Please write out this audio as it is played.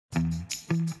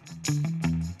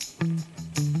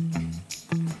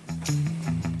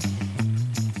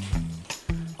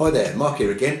Hi there, Mark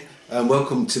here again, and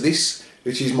welcome to this,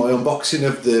 which is my unboxing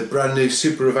of the brand new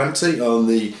Super Avante on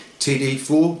the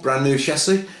TD4 brand new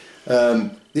chassis.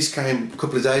 This came a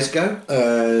couple of days ago,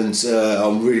 and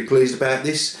I'm really pleased about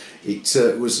this.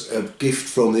 It was a gift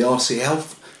from the RC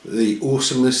Elf, the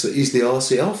awesomeness that is the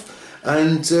RC Elf,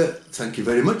 and thank you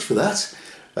very much for that.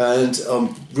 And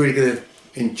I'm really going to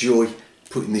enjoy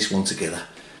putting this one together.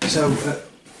 So,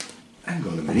 hang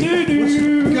on a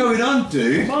minute. What's going on,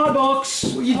 dude? My box.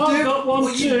 What you I've got one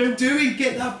what too. You doing?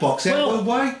 Get that box out of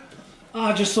the way.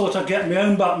 I just thought I'd get my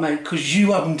own back, mate, because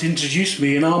you haven't introduced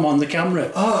me and I'm on the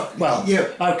camera. Oh, well, yeah.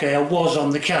 Okay, I was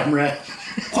on the camera.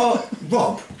 Oh,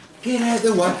 Rob, get out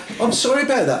of the way. I'm sorry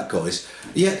about that, guys.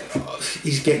 Yeah,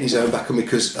 he's getting his own back on me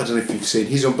because I don't know if you've seen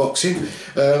his unboxing.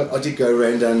 I did go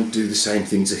around and do the same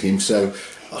thing to him, so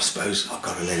I suppose I've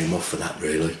got to let him off for that,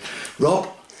 really. Rob,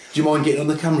 do you mind getting on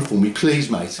the camera for me, please,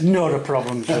 mate? Not a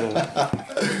problem, sir.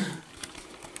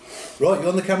 Right, you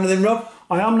on the camera then, Rob?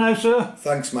 I am now, sir.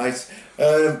 Thanks, mate.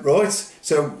 Right,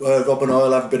 so Rob and I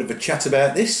will have a bit of a chat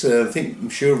about this. I'm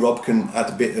sure Rob can add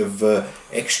a bit of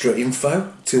extra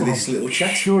info to this little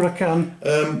chat. Sure I can.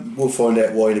 We'll find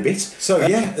out why in a bit. So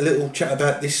yeah, a little chat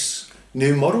about this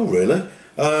new model, really.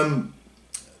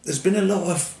 There's been a lot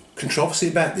of controversy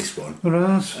about this one. There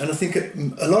is. And I think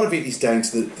a lot of it is down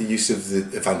to the use of the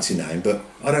Avante name, but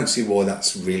I don't see why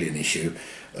that's really an issue.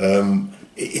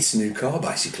 It's a new car,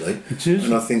 basically. It is.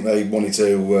 And I think they wanted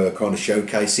to kind of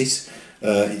showcase it.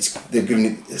 They've given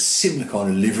it a similar kind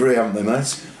of livery, haven't they,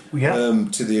 mate? Yeah.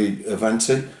 To the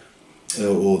Avante,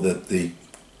 or the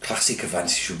classic Avante,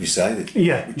 should we say?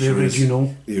 Yeah, the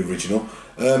original. The original.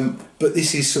 But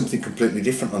this is something completely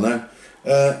different, I know.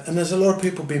 And there's a lot of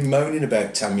people been moaning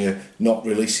about Tamiya not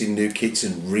releasing new kits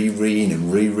and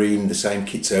re-reing the same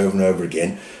kits over and over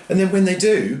again. And then when they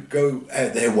do go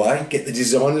out their way, get the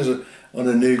designers on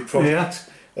a new product,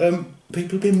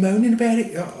 people have been moaning about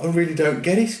it. I really don't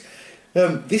get it.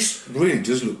 This really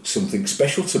does look something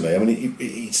special to me. I mean,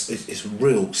 it's a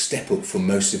real step up from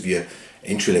most of your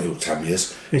entry-level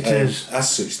Tamiyas. It is. As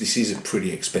such, this is a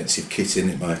pretty expensive kit, isn't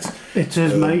it, mate? It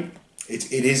is, mate.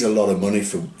 It is a lot of money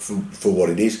for what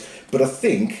it is, but I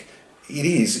think it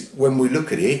is, when we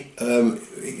look at it,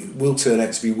 it will turn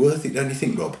out to be worth it, don't you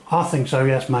think, Rob? I think so,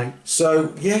 yes, mate.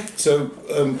 So, yeah,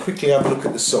 quickly have a look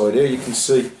at the side here. You can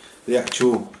see the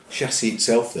actual chassis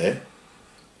itself there.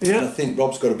 Yeah. And I think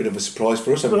Rob's got a bit of a surprise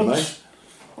for us, haven't you, mate?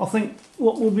 I think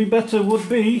what would be better would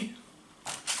be...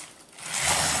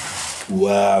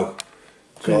 Wow.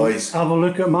 Guys, have a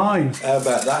look at mine. How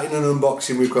about that? In an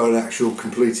unboxing, we've got an actual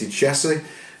completed chassis.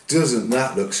 Doesn't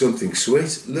that look something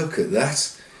sweet? Look at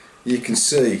that. You can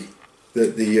see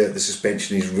that the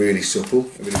suspension is really supple.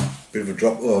 A bit of a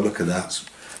drop. Oh, look at that.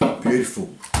 Beautiful.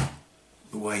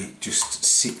 The way it just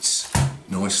sits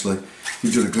nicely.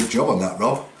 You've done a good job on that,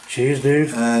 Rob. Cheers,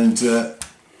 dude. And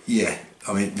yeah,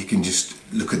 I mean, you can just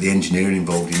look at the engineering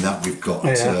involved in that. We've got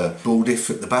ball diff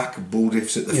at the back, ball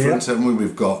diffs at the front, haven't we?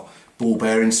 We've got ball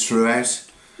bearings throughout.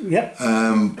 Yep.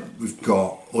 We've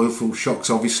got oil-filled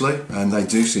shocks, obviously, and they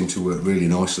do seem to work really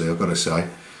nicely, I've got to say.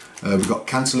 We've got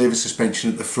cantilever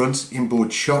suspension at the front,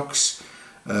 inboard shocks.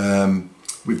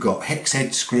 We've got hex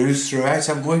head screws throughout,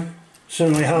 haven't we?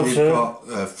 Certainly have, sir. We've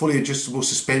got fully adjustable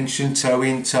suspension, toe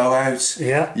in, toe out.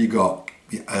 Yeah. You've got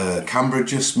camber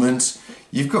adjustments.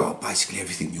 You've got basically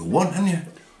everything you'll want, haven't you?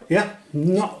 Yeah.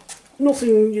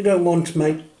 Nothing you don't want,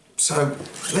 mate. So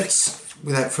let's,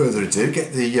 without further ado,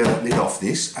 get the lid off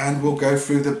this, and we'll go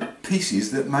through the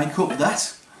pieces that make up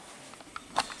that.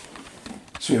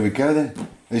 So here we go then.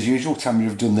 As usual, Tamiya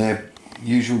have done their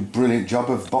usual brilliant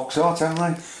job of box art,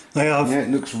 haven't they? They have. Yeah, it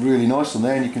looks really nice on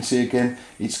there, and you can see again,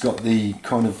 it's got the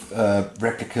kind of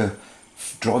replica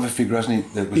driver figure, hasn't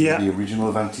it, that was the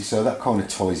original Avante, so that kind of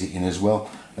ties it in as well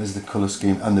as the colour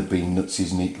scheme and the Bean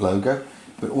Nuts' neat logo,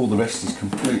 but all the rest is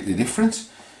completely different.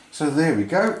 So there we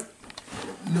go.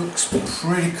 Looks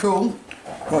pretty cool.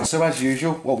 Right, so as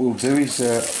usual, what we'll do is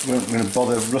we're not going to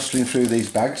bother rustling through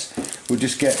these bags. We'll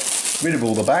just get rid of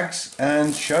all the bags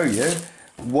and show you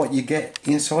what you get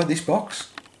inside this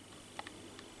box.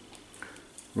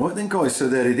 Right then, guys, so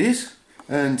there it is.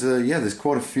 And yeah, there's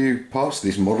quite a few parts to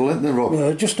this model, isn't there,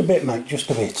 Rob? Just a bit, mate, just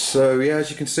a bit. So yeah, as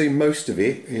you can see, most of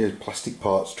it is plastic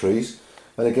parts trees.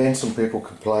 And again, some people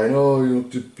complain, oh, you're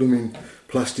just blooming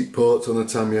plastic parts on a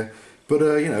Tamiya. But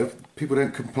you know, people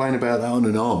don't complain about that on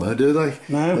an Armour, do they?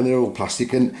 No. And they're all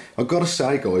plastic. And I've got to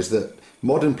say, guys, that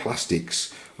modern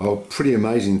plastics are pretty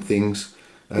amazing things.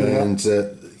 And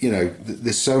you know,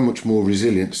 there's so much more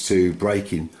resilience to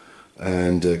breaking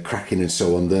and cracking and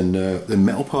so on than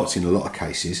metal parts in a lot of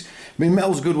cases. I mean,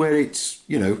 metal's good where it's,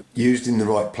 you know, used in the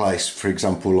right place, for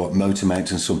example, like motor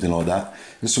mount and something like that,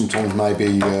 and sometimes maybe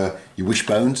your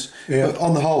wishbones. Yeah. But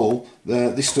on the whole,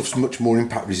 this stuff's much more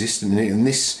impact resistant, and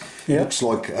this looks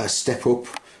like a step up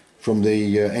from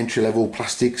the entry-level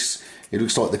plastics. It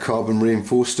looks like the carbon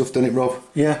reinforced stuff, doesn't it, Rob?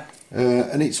 Yeah.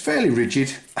 And it's fairly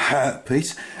rigid,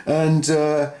 Pete, and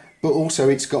but also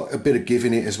it's got a bit of give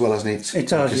in it as well, hasn't it? It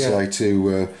does, like I say,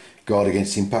 to guard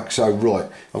against impact. So right,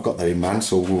 I've got that in man,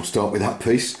 so we'll start with that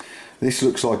piece. This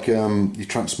looks like your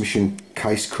transmission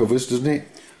case covers, doesn't it?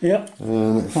 Yeah.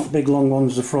 That big long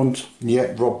one's the front.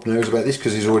 Yeah, Rob knows about this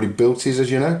because he's already built his,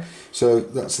 as you know. So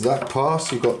that's that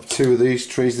part. You've got two of these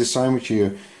trees the same, which are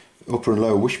your upper and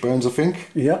lower wishbones, I think.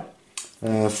 Yeah.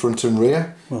 Front and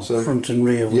rear. Well, so, front and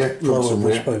rear, lower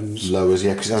wishbones. Lowers,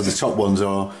 yeah, because the top ones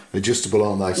are adjustable,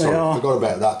 aren't they? So They are. I forgot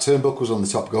about that. Turnbuckles on the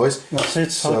top, guys. That's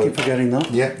it, so I keep forgetting that.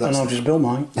 Yeah, that's and I'll just build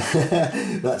mine.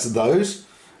 That's those.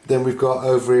 Then we've got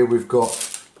over here, we've got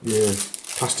your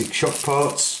plastic shock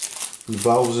parts, your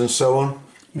valves and so on.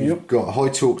 Yep. You've got a high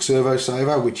torque servo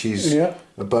saver, which is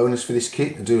a bonus for this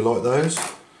kit. I do like those.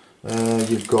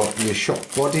 You've got your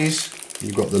shock bodies.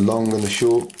 You've got the long and the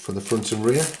short for the front and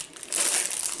rear.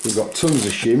 We've got tons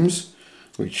of shims,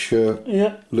 which look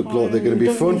like they're going to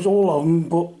be fun. Use all of them,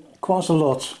 but quite a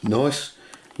lot. Nice.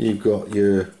 You've got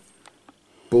your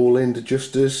ball end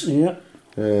adjusters. Yeah.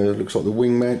 Looks like the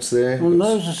wing mounts there. And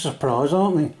those are a surprise,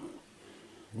 aren't they?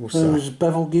 What's those that?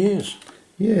 bevel gears.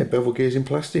 Yeah, bevel gears in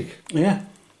plastic. Yeah.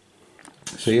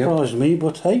 So Surprised me,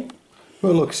 but hey.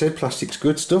 Well, like I said, plastic's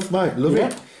good stuff, mate. Love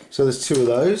it. So there's two of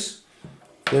those.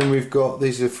 Then we've got,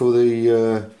 these are for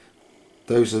the,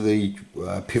 those are the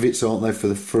pivots, aren't they, for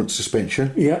the front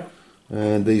suspension? Yeah.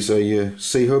 And these are your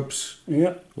C-hubs.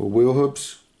 Yeah. Or wheel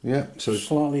hubs. Yeah. So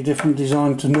slightly different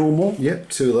design to normal. Yep,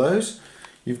 two of those.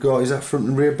 You've got, is that front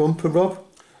and rear bumper, Rob?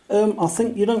 I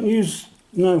think you don't use,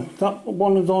 no, that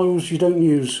one of those you don't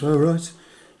use. Oh, right.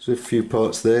 So a few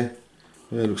parts there.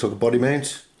 Yeah, looks like a body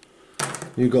mount.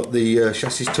 You've got the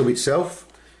chassis tub itself,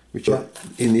 which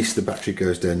in this the battery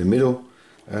goes down the middle,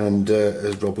 and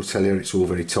as Rob will tell you, it's all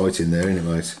very tight in there, isn't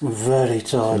it, mate? Very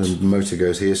tight. And the motor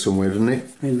goes here somewhere, doesn't it?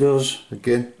 It does.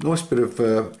 Again, nice bit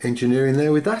of engineering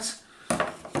there with that.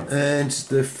 And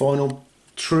the final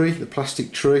tree, the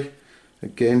plastic tree,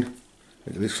 again,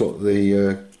 it looks like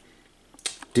the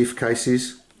diff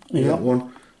cases. That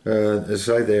one. As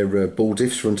I say, they're ball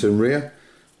diffs front and rear,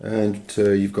 and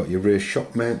you've got your rear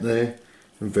shock mount there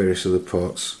and various other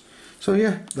parts. So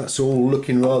yeah, that's all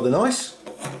looking rather nice.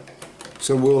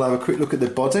 So we'll have a quick look at the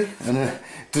body, and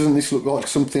doesn't this look like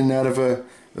something out of a,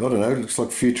 I don't know, it looks like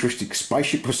a futuristic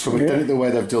spaceship or something, don't it, the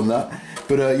way they've done that.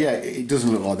 But yeah, it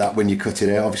doesn't look like that when you cut it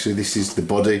out. Obviously this is the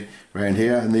body around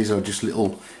here, and these are just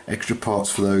little extra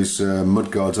parts for those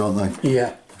mud guards, aren't they?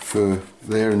 Yeah. For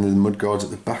there, and the mud guards at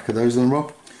the back of those then,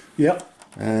 Rob? Yep.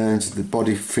 And the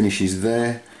body finishes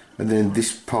there, and then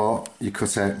this part you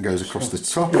cut out and goes across the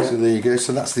top. So there you go.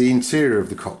 So that's the interior of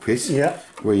the cockpit,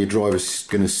 where your driver's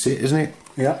going to sit, isn't it?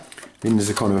 Yeah. Then there's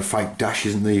a kind of a fake dash,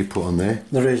 isn't there, you put on there?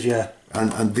 There is, yeah.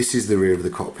 And this is the rear of the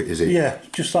cockpit, is it? Yeah,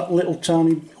 just that little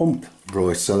tiny hump.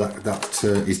 Right, so that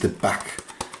is the back,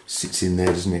 sits in there,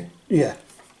 doesn't it? Yeah.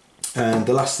 And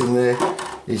the last thing there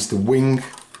is the wing,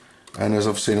 and as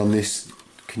I've seen on this,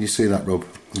 can you see that, Rob?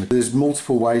 There's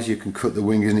multiple ways you can cut the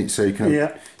wing, isn't it? So you can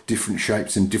have different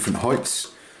shapes and different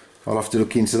heights. I'll have to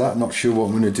look into that, not sure what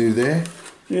I'm going to do there.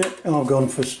 Yeah, I've gone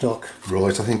for stock.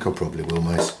 Right, I think I probably will,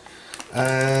 mate.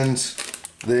 And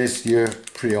there's your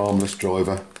pre-armless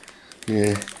driver.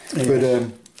 Yeah,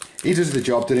 but he does the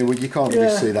job, doesn't he? You can't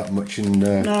really see that much.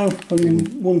 No, I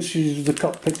mean, once the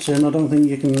cockpit's in, I don't think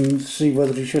you can see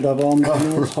whether he should have arms or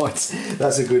not. Right,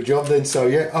 that's a good job then. So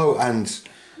yeah, oh, and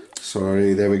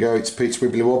sorry, there we go, it's Pete's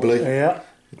Wibbly Wobbly. Yeah.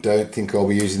 I don't think I'll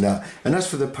be using that. And as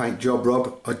for the paint job,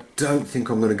 Rob, I don't think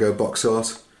I'm going to go box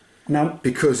art. No.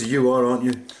 Because you are, aren't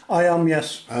you? I am,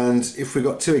 yes. And if we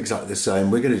got two exactly the same,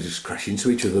 we're going to just crash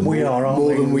into each other more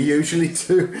than we usually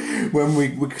do.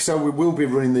 So we will be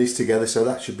running these together, so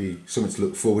that should be something to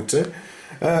look forward to.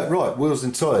 Right, wheels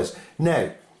and tyres.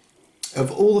 Now,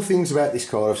 of all the things about this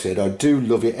car I've said, I do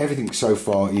love it. Everything so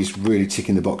far is really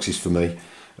ticking the boxes for me.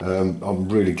 I'm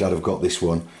really glad I've got this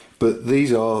one. But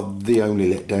these are the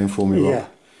only letdown for me, Rob.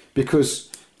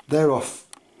 Because they're off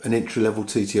an entry-level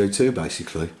TT02,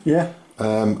 basically. Yeah.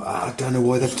 I don't know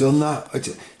why they've done that.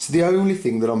 It's the only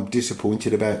thing that I'm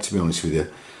disappointed about, to be honest with you.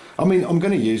 I mean, I'm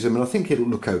going to use them and I think it'll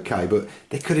look okay, but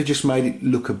they could have just made it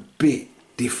look a bit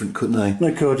different, couldn't they?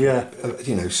 They could, yeah.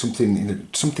 You know,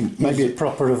 something maybe a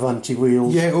proper Avante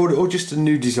wheels. Yeah, or just a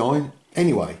new design.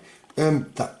 Anyway,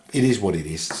 that it is what it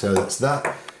is. So that's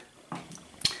that.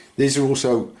 These are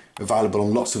also available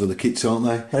on lots of other kits, aren't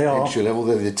they? They are. Extra level.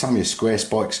 They're the Tamiya square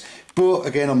spikes. But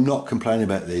again, I'm not complaining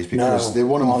about these because they're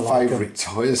one of my favourite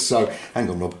tyres. So hang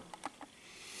on, Rob.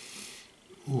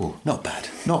 Oh, not bad.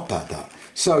 Not bad, that.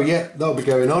 So yeah, that'll be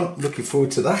going on. Looking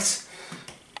forward to that.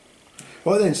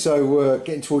 Right then, so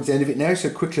getting towards the end of it now, so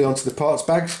quickly onto the parts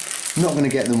bags. Not going to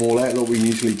get them all out like we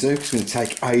usually do, it's going to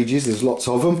take ages, there's lots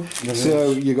of them.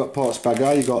 So you've got parts bag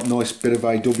A, you've got a nice bit of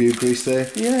AW grease there.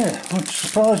 Yeah, which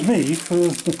surprised me for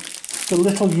the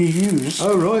little you use.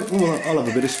 Oh right, well I'll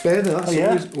have a bit of spare then,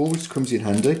 that's always comes in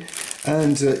handy.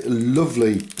 And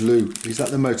lovely blue, is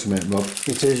that the motor mount, Rob?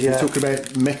 It is, yeah. We talk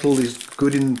about metal is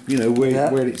good in, you know,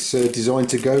 where it's designed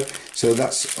to go, so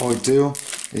that's ideal.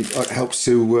 It helps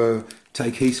to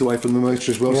take heat away from the motor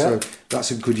as well, so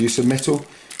that's a good use of metal.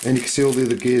 And you can see all the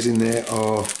other gears in there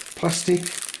are plastic.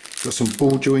 Got some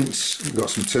ball joints, we've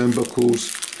got some turnbuckles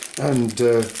and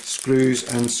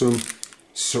screws and some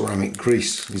ceramic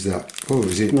grease. Is that? Oh,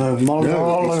 is it? No,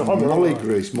 moly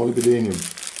grease,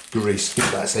 molybdenum grease.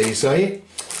 That's how you say it.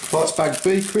 Parts bag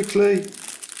B quickly.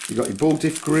 You've got your ball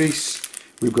diff grease.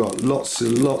 We've got lots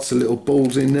of little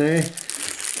balls in there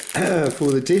for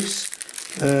the diffs.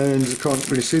 And I can't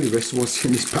really see the rest of what's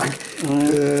in this bag.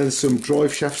 There's some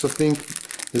drive shafts, I think.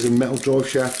 There's a metal drive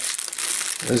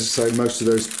shaft. As I say, most of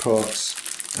those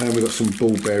parts. And we've got some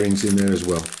ball bearings in there as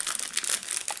well.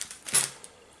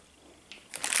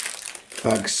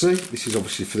 Bag C, this is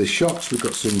obviously for the shocks. We've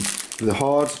got some for the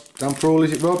hard damper oil,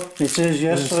 is it, Rob? It is,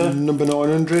 yes, sir. Number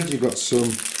 900. You've got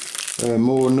some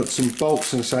more nuts and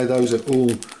bolts, and say those are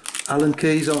all Allen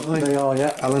keys, aren't they? They are,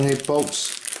 yeah. Allen head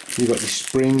bolts. You've got the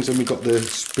springs, and we've got the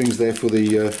springs there for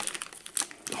the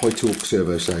high torque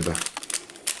servo saver.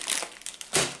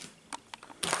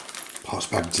 Parts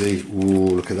bag D.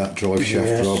 Oh, look at that drive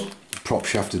shaft, Rob. Prop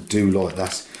shaft, I do like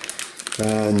that.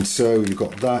 And so you've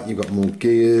got that. You've got more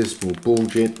gears, more ball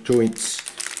joints.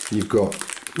 You've got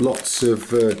lots of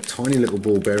tiny little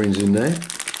ball bearings in there.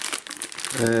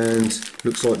 And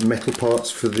looks like metal parts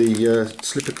for the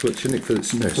slipper clutch, isn't it?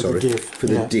 For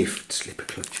the diff slipper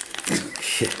clutch.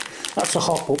 That's a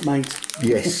hop up, mate.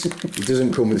 Yes, it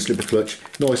doesn't come with a slipper clutch.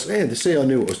 Nice. Yeah, see, I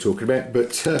knew what I was talking about,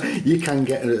 but you can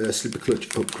get a slipper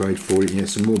clutch upgrade for it. Yeah,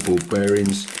 some more ball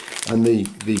bearings. And the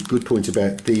good point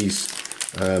about these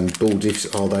ball diffs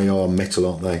are they are metal,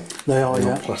 aren't they? They are,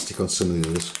 not plastic on some of the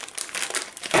others.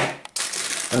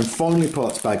 And finally,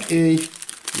 parts bag E.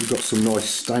 You've got some nice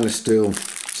stainless steel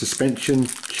suspension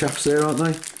shafts there, aren't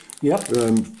they? Yep.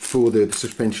 For the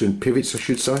suspension pivots, I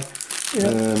should say.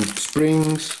 Yep.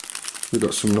 Springs. We've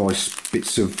got some nice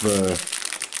bits of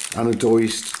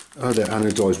anodised. Oh, they're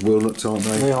anodised wheel nuts, aren't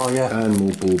they? They are, yeah. And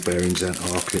more ball bearings and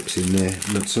R-clips in there,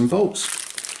 nuts and bolts.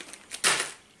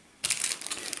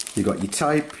 You've got your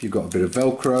tape, you've got a bit of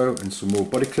Velcro and some more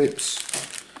body clips.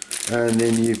 And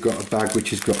then you've got a bag which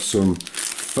has got some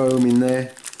foam in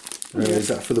there. Is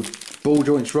that for the ball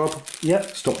joints, Rob?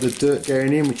 Yep. Stop the dirt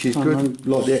going in, which is good,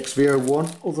 like the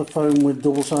XV01. Other foam with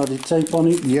double-sided tape on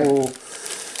it for,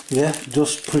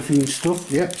 dust proofing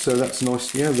stuff. Yep, so that's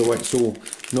nice, the way it's all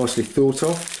nicely thought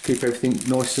of, to keep everything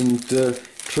nice and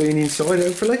clean inside,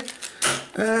 hopefully.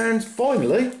 And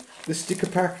finally, the sticker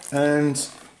pack and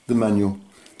the manual.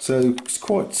 So it's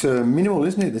quite minimal,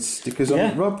 isn't it, the stickers on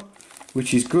it, Rob?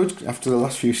 Which is good after the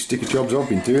last few sticker jobs I've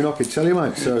been doing, I can tell you,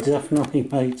 mate. So definitely,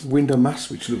 mate. Window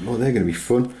masks, which look like they're going to be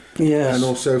fun. Yes. And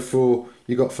also for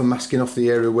masking off the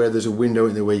area where there's a window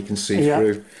in there where you can see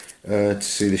through to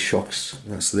see the shocks.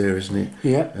 That's there, isn't it?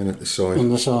 Yeah. And at the side. On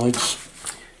the sides.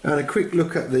 And a quick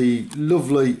look at the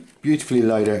lovely, beautifully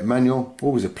laid out manual.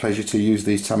 Always a pleasure to use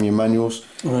these Tamiya manuals.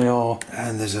 They are.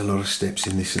 And there's a lot of steps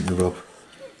in this, isn't there, Rob?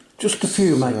 Just a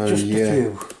few, mate, just a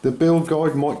few. The build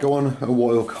guide might go on a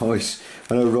while, guys.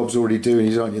 I know Rob's already doing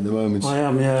his, aren't you, at the moment? I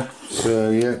am, yeah.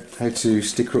 So, how to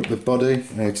sticker up the body,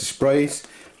 how to spray it.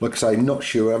 Like I say, not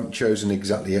sure, I haven't chosen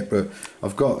exactly yet, but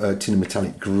I've got a tin of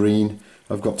metallic green.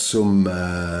 I've got some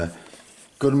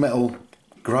gunmetal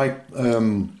grey,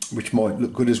 which might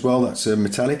look good as well. That's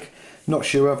metallic. Not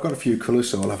sure, I've got a few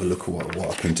colours, so I'll have a look at what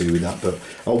I can do with that. But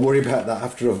I'll worry about that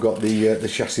after I've got the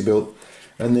chassis built.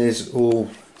 And there's all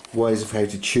ways of how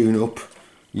to tune up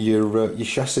your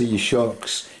chassis, your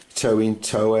shocks, toe in,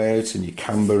 toe out, and your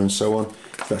camber and so on.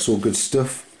 That's all good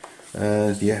stuff.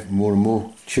 More and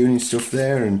more tuning stuff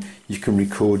there, and you can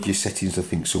record your settings, I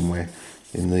think, somewhere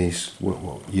in these,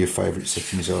 what your favourite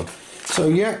settings are. So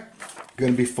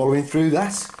going to be following through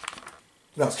that.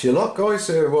 That's your lot, guys.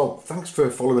 Well, thanks for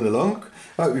following along.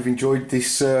 I hope you've enjoyed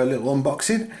this little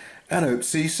unboxing, and I hope to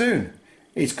see you soon.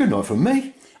 It's good night from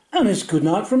me. And it's good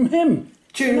night from him.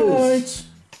 Cheers. Good night.